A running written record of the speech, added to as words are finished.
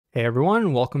Hey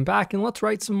everyone, welcome back, and let's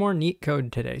write some more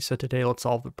Leetcode today. So today let's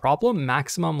solve the problem,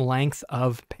 maximum length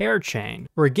of pair chain.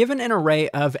 We're given an array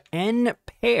of n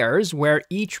pairs where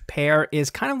each pair is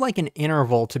kind of like an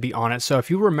interval, to be honest. So if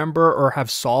you remember or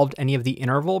have solved any of the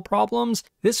interval problems,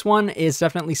 this one is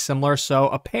definitely similar. So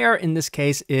a pair in this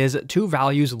case is two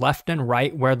values left and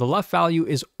right, where the left value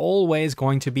is always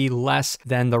going to be less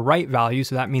than the right value.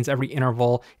 So that means every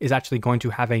interval is actually going to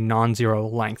have a non-zero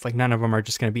length. Like none of them are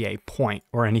just going to be a point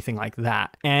or anything like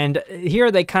that. And here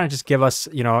they kind of just give us,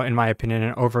 in my opinion,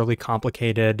 an overly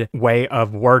complicated way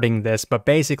of wording this. But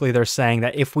basically they're saying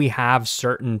that if we have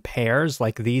certain pairs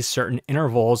like these, certain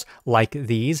intervals like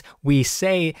these, we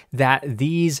say that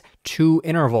these two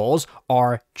intervals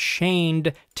are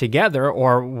chained together,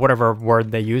 or whatever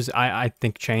word they use. I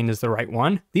think chain is the right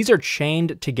one. These are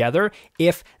chained together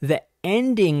if the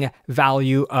ending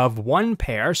value of one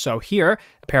pair, so here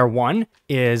pair 1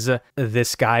 is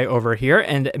this guy over here,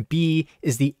 and B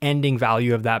is the ending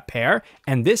value of that pair,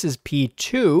 and this is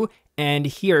P2, and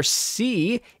here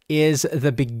C is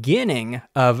the beginning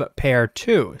of pair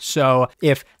 2. So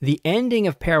if the ending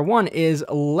of pair 1 is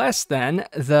less than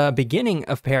the beginning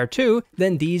of pair 2,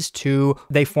 then these two,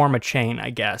 they form a chain, I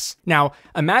guess. Now,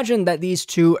 imagine that these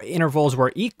two intervals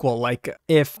were equal. Like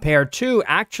if pair 2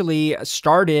 actually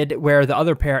started where the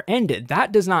other pair ended,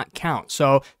 that does not count.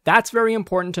 So that's very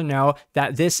important to know,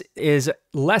 that this is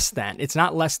less than. It's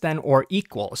not less than or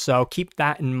equal. So keep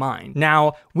that in mind.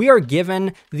 Now, we are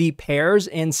given the pairs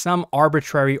in some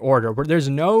arbitrary order, where there's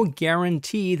no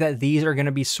guarantee that these are going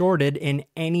to be sorted in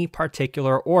any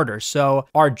particular order. So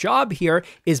our job here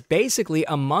is basically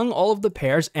among all of the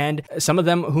pairs, and some of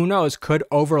them, who knows, could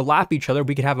overlap each other.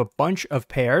 We could have a bunch of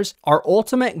pairs. Our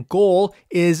ultimate goal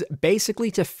is basically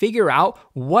to figure out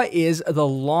what is the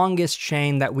longest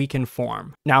chain that we can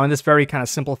form. Now, in this very kind of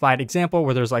simplified example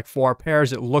where there's like 4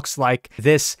 pairs, it looks like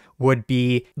this would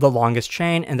be the longest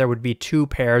chain, and there would be 2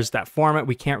 pairs that form it.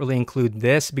 We can't really include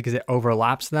this because it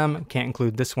overlaps them. Can't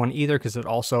include this one either because it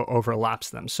also overlaps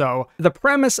them. So the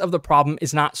premise of the problem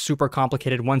is not super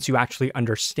complicated once you actually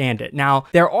understand it. Now,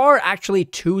 there are actually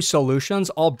 2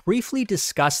 solutions. I'll briefly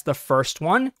discuss the first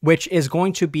one, which is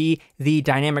going to be the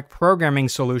dynamic programming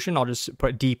solution. I'll just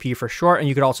put DP for short, and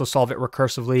you could also solve it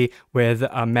recursively with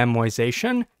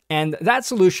memoization. And that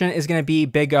solution is going to be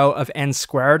big O of n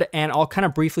squared, and I'll kind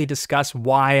of briefly discuss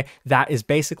why that is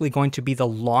basically going to be the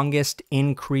longest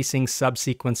increasing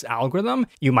subsequence algorithm.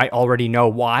 You might already know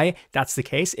why that's the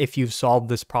case if you've solved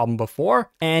this problem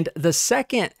before. And the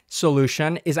second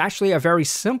solution is actually a very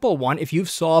simple one. If you've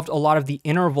solved a lot of the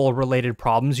interval related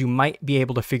problems, you might be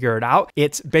able to figure it out.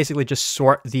 It's basically just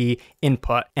sort the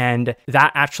input, and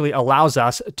that actually allows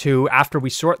us to, after we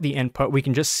sort the input, we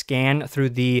can just scan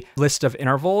through the list of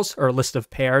intervals, or list of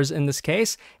pairs in this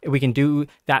case. We can do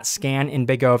that scan in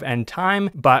big O of n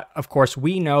time, but of course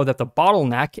we know that the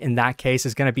bottleneck in that case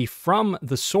is going to be from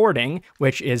the sorting,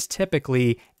 which is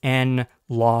typically n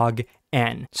log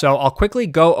n. So I'll quickly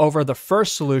go over the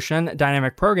first solution,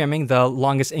 dynamic programming, the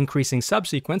longest increasing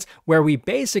subsequence, where we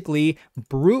basically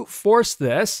brute force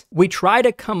this. We try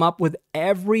to come up with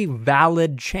every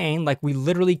valid chain, like we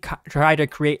literally try to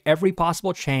create every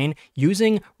possible chain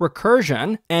using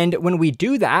recursion. And when we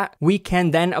do that, we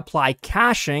can then apply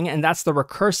caching, and that's the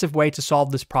recursive way to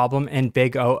solve this problem in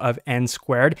big O of n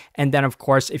squared. And then of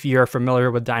course, if you're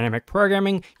familiar with dynamic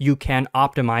programming, you can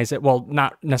optimize it. Well,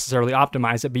 not necessarily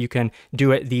optimize it, but you can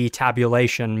do it the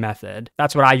tabulation method.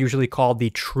 That's what I usually call the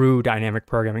true dynamic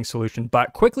programming solution.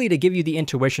 But quickly, to give you the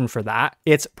intuition for that,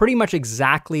 it's pretty much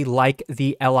exactly like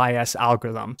the LIS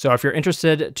algorithm. So if you're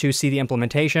interested to see the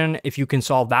implementation, if you can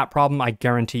solve that problem, I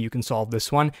guarantee you can solve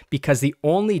this one, because the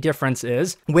only difference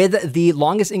is with the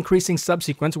longest increasing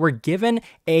subsequence, we're given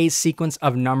a sequence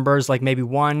of numbers like maybe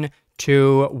 1,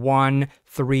 2, 1,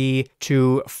 3,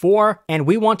 2, 4, and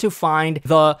we want to find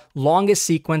the longest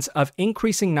sequence of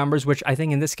increasing numbers, which I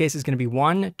think in this case is going to be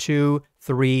 1, 2,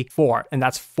 3, 4, and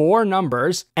that's 4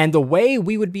 numbers. And the way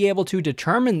we would be able to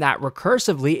determine that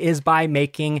recursively is by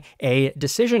making a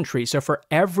decision tree. So for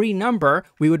every number,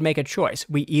 we would make a choice.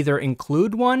 We either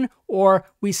include one or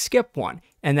we skip one.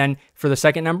 And then for the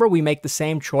second number, we make the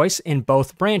same choice in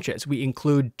both branches. We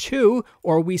include 2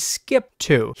 or we skip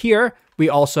 2. Here, we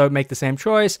also make the same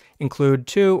choice, include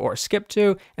 2 or skip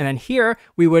 2. And then here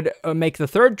we would make the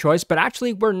third choice, but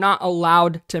actually we're not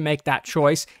allowed to make that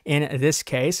choice in this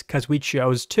case because we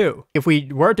chose 2. If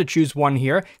we were to choose 1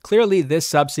 here, clearly this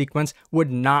subsequence would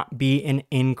not be in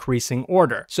increasing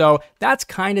order. So that's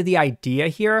kind of the idea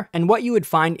here. And what you would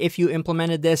find if you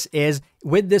implemented this is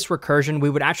with this recursion, we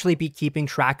would actually be keeping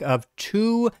track of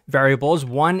two variables.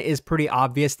 One is pretty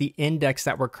obvious, the index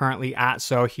that we're currently at.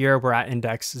 So here we're at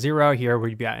index 0, here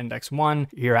we'd be at index 1,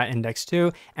 here at index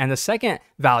 2. And the second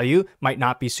value might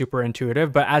not be super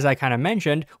intuitive, but as I kind of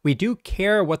mentioned, we do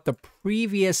care what the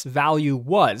previous value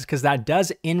was, because that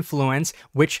does influence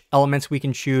which elements we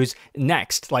can choose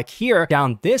next. Like here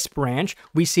down this branch,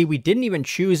 we see we didn't even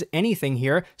choose anything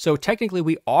here. So technically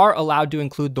we are allowed to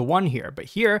include the 1 here, but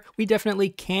here we definitely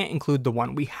can't include the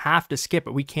 1. We have to skip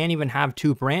it. We can't even have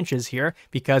 2 branches here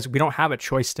because we don't have a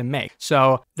choice to make.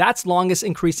 So that's longest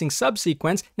increasing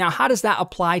subsequence. Now, how does that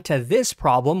apply to this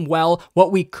problem? Well,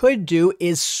 what we could do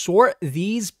is sort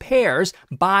these pairs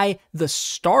by the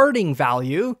starting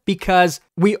value, because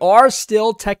we are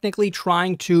still technically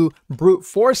trying to brute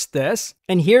force this.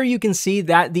 And here you can see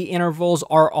that the intervals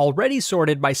are already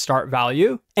sorted by start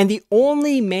value. And the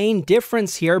only main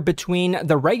difference here between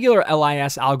the regular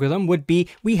LIS algorithm would be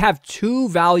we have 2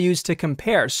 values to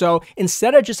compare. So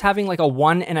instead of just having like a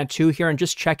 1 and a 2 here and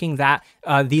just checking that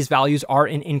these values are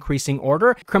in increasing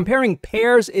order, comparing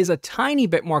pairs is a tiny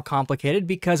bit more complicated,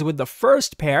 because with the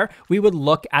first pair, we would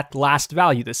look at the last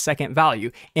value, the second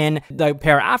value. In the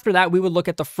pair after that, we would look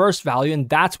at the first value, and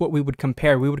that's what we would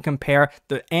compare. We would compare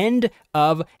the end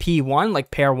of P1,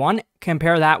 like pair 1,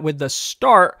 compare that with the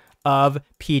start of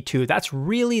P2. That's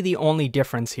really the only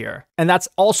difference here. And that's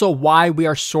also why we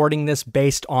are sorting this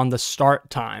based on the start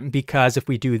time, because if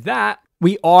we do that,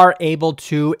 we are able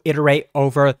to iterate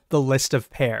over the list of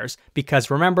pairs, because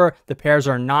remember, the pairs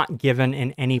are not given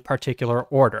in any particular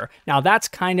order. Now that's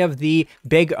kind of the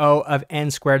big O of n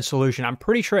squared solution. I'm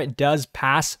pretty sure it does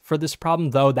pass for this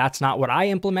problem, though that's not what I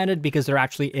implemented, because there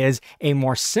actually is a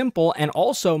more simple and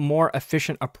also more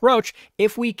efficient approach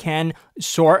if we can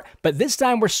sort, but this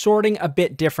time we're sorting a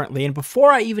bit differently. And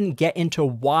before I even get into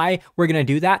why we're gonna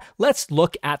do that, let's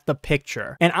look at the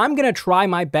picture. And I'm gonna try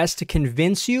my best to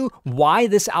convince you why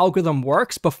this algorithm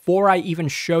works before I even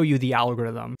show you the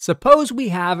algorithm. Suppose we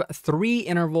have 3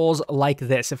 intervals like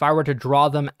this. If I were to draw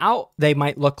them out, they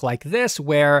might look like this,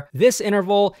 where this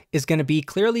interval is going to be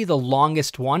clearly the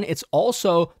longest one. It's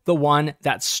also the one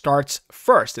that starts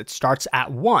first. It starts at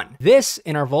 1. This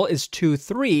interval is 2,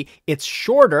 3. It's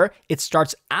shorter. It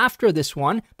starts after this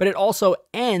one, but it also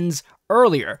ends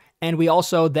earlier. And we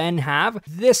also then have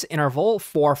this interval,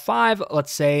 4, 5.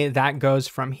 Let's say that goes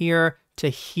from here to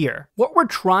here. What we're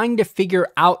trying to figure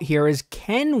out here is,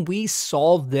 can we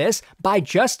solve this by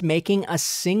just making a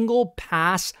single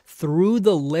pass through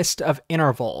the list of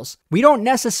intervals? We don't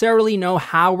necessarily know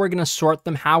how we're going to sort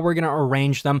them, how we're going to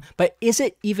arrange them, but is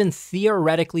it even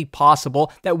theoretically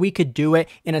possible that we could do it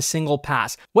in a single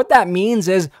pass? What that means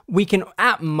is we can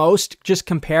at most just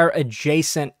compare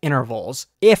adjacent intervals,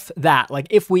 if that, like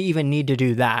if we even need to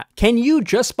do that. Can you,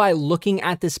 just by looking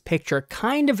at this picture,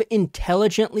 kind of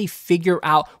intelligently figure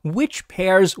out which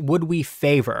pairs would we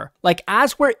favor? Like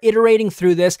as we're iterating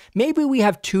through this, maybe we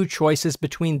have 2 choices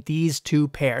between these 2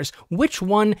 pairs. Which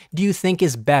one do you think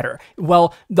is better?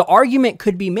 Well, the argument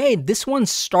could be made, this one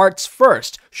starts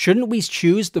first. Shouldn't we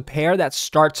choose the pair that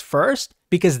starts first?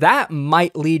 Because that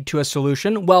might lead to a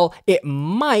solution. Well, it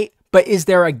might, but is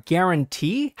there a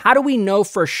guarantee? How do we know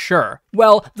for sure?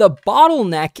 Well, the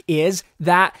bottleneck is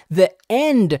that the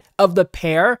end of the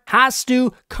pair has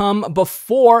to come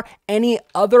before any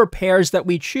other pairs that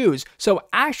we choose. So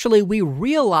actually, we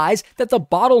realize that the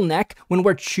bottleneck when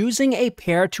we're choosing a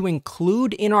pair to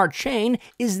include in our chain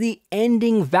is the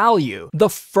ending value. The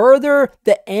further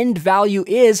the end value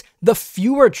is, the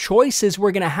fewer choices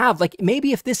we're gonna have. Like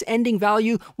maybe if this ending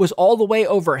value was all the way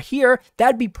over here,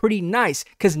 that'd be pretty nice,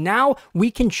 because now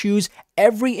we can choose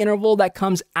every interval that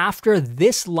comes after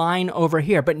this line over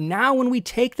here. But now when we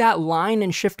take that line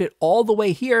and shift it all the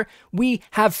way here, we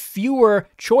have fewer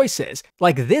choices.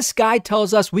 Like this guy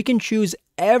tells us we can choose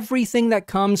everything that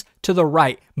comes to the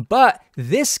right, but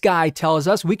this guy tells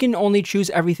us we can only choose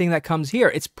everything that comes here.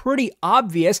 It's pretty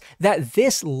obvious that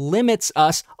this limits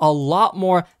us a lot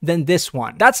more than this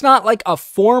one. That's not like a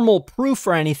formal proof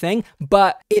or anything,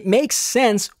 but it makes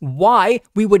sense why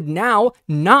we would now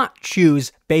not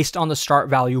choose based on the start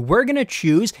value. We're gonna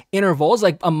choose intervals,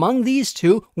 like among these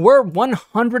 2, we're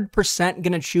 100%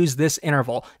 gonna choose this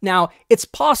interval. Now, it's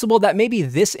possible that maybe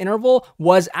this interval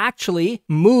was actually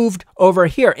moved over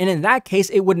here, and in that case,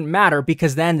 it wouldn't matter,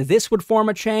 because then this would form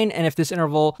a chain, and if this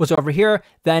interval was over here,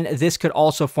 then this could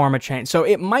also form a chain. So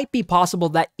it might be possible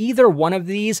that either one of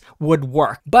these would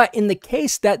work. But in the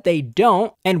case that they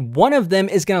don't, and one of them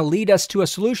is gonna lead us to a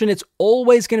solution, it's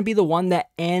always gonna be the one that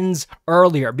ends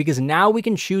earlier, because now we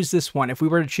can choose this one. If we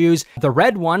were to choose the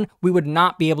red one, we would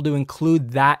not be able to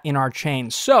include that in our chain.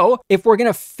 So if we're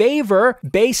going to favor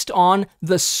based on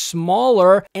the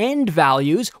smaller end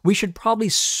values, we should probably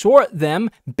sort them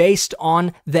based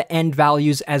on the end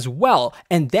values as well.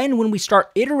 And then when we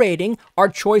start iterating, our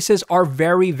choices are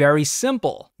very, very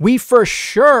simple. We for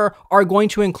sure are going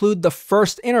to include the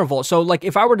first interval. So like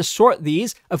if I were to sort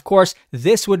these, of course,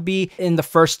 this would be in the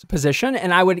first position,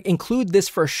 and I would include this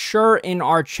for sure in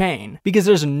our chain because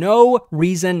there's no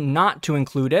reason not to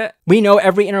include it. We know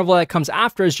every interval that comes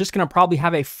after is just going to probably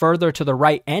have a further to the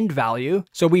right end value.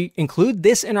 So we include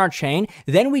this in our chain.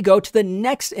 Then we go to the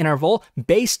next interval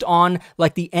based on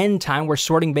like the end time. We're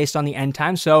sorting based on the end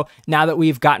time. So now that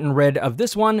we've gotten rid of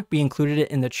this one, we included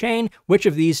it in the chain. Which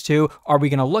of these two are we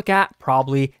going to look at?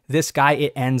 Probably this guy.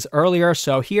 It ends earlier.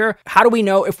 So here, how do we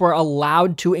know if we're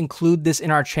allowed to include this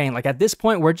in our chain? Like at this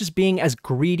point, we're just being as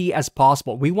greedy as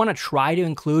possible. We want to try to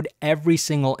include every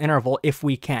single interval if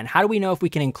we can. How do we know if we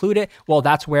can include it? Well,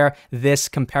 that's where this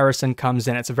comparison comes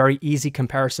in. It's a very easy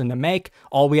comparison to make.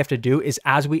 All we have to do is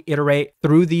as we iterate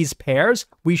through these pairs,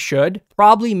 we should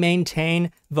probably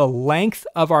maintain the length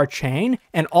of our chain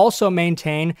and also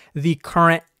maintain the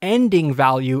current ending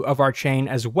value of our chain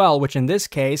as well, which in this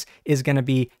case is going to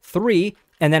be 3.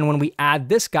 And then when we add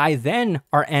this guy, then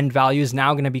our end value is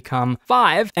now going to become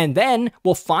 5. And then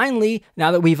we'll finally,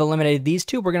 now that we've eliminated these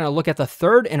two, we're going to look at the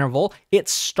third interval. It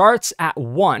starts at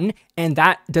 1, and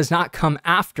that does not come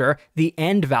after the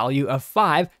end value of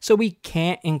 5. So we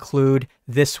can't include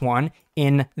this one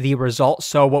in the result.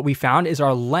 So what we found is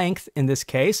our length in this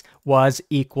case was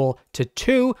equal to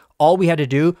 2. All we had to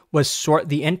do was sort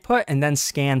the input and then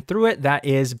scan through it. That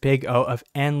is big O of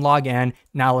n log n.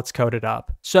 Now let's code it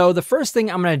up. So the first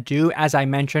thing I'm going to do, as I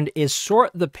mentioned, is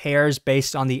sort the pairs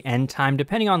based on the end time.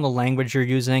 Depending on the language you're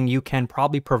using, you can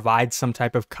probably provide some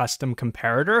type of custom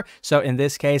comparator. So in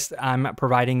this case, I'm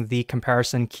providing the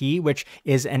comparison key, which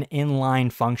is an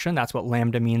inline function. That's what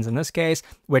lambda means in this case,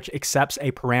 which accepts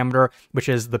a parameter, which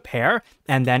is the pair,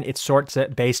 and then it sorts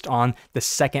it based on the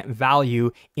second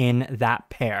value in that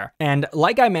pair. And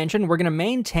like I mentioned, we're going to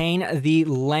maintain the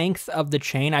length of the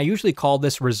chain. I usually call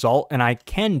this result, and I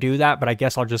can do that, but I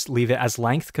guess I'll just leave it as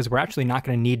length because we're actually not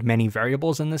going to need many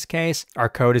variables in this case. Our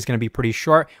code is going to be pretty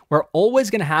short. We're always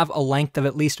going to have a length of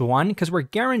at least 1 because we're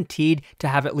guaranteed to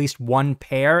have at least one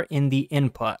pair in the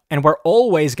input. And we're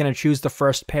always going to choose the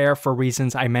first pair for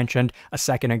reasons I mentioned a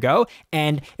second ago.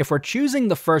 And if we're choosing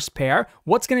the first pair,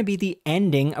 what's going to be the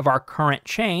ending of our current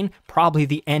chain? Probably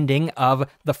the ending of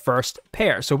the first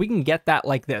pair. So we can get that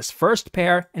like this: first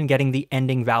pair and getting the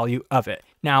ending value of it.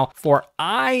 Now for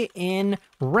I in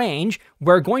range,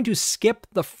 we're going to skip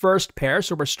the first pair.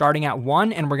 So we're starting at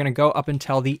 1 and we're going to go up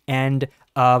until the end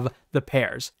of the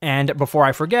pairs. And before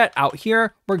I forget, out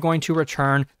here, we're going to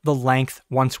return the length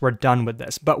once we're done with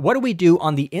this. But what do we do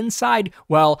on the inside?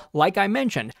 Well, like I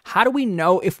mentioned, how do we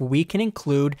know if we can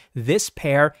include this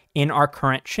pair in our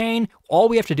current chain? All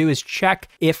we have to do is check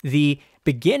if the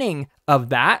beginning of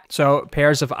that, so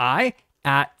pairs of I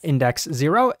at index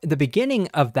 0, the beginning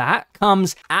of that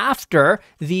comes after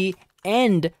the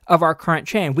end of our current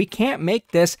chain. We can't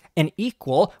make this an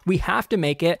equal. We have to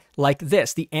make it like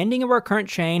this. The ending of our current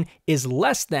chain is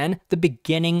less than the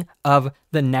beginning of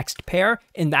the next pair.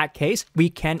 In that case, we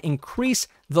can increase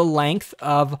the length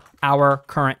of our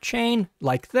current chain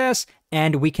like this,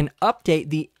 and we can update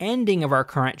the ending of our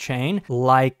current chain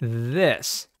like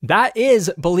this. That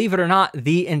is, believe it or not,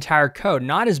 the entire code.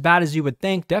 Not as bad as you would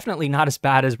think, definitely not as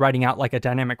bad as writing out like a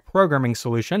dynamic programming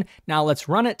solution. Now let's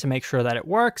run it to make sure that it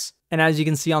works. And as you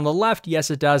can see on the left,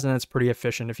 yes, it does, and it's pretty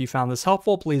efficient. If you found this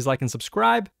helpful, please like and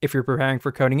subscribe. If you're preparing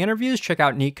for coding interviews, check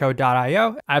out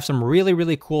Leetcode.io. I have some really,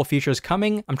 really cool features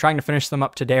coming. I'm trying to finish them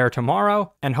up today or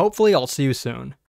tomorrow, and hopefully I'll see you soon.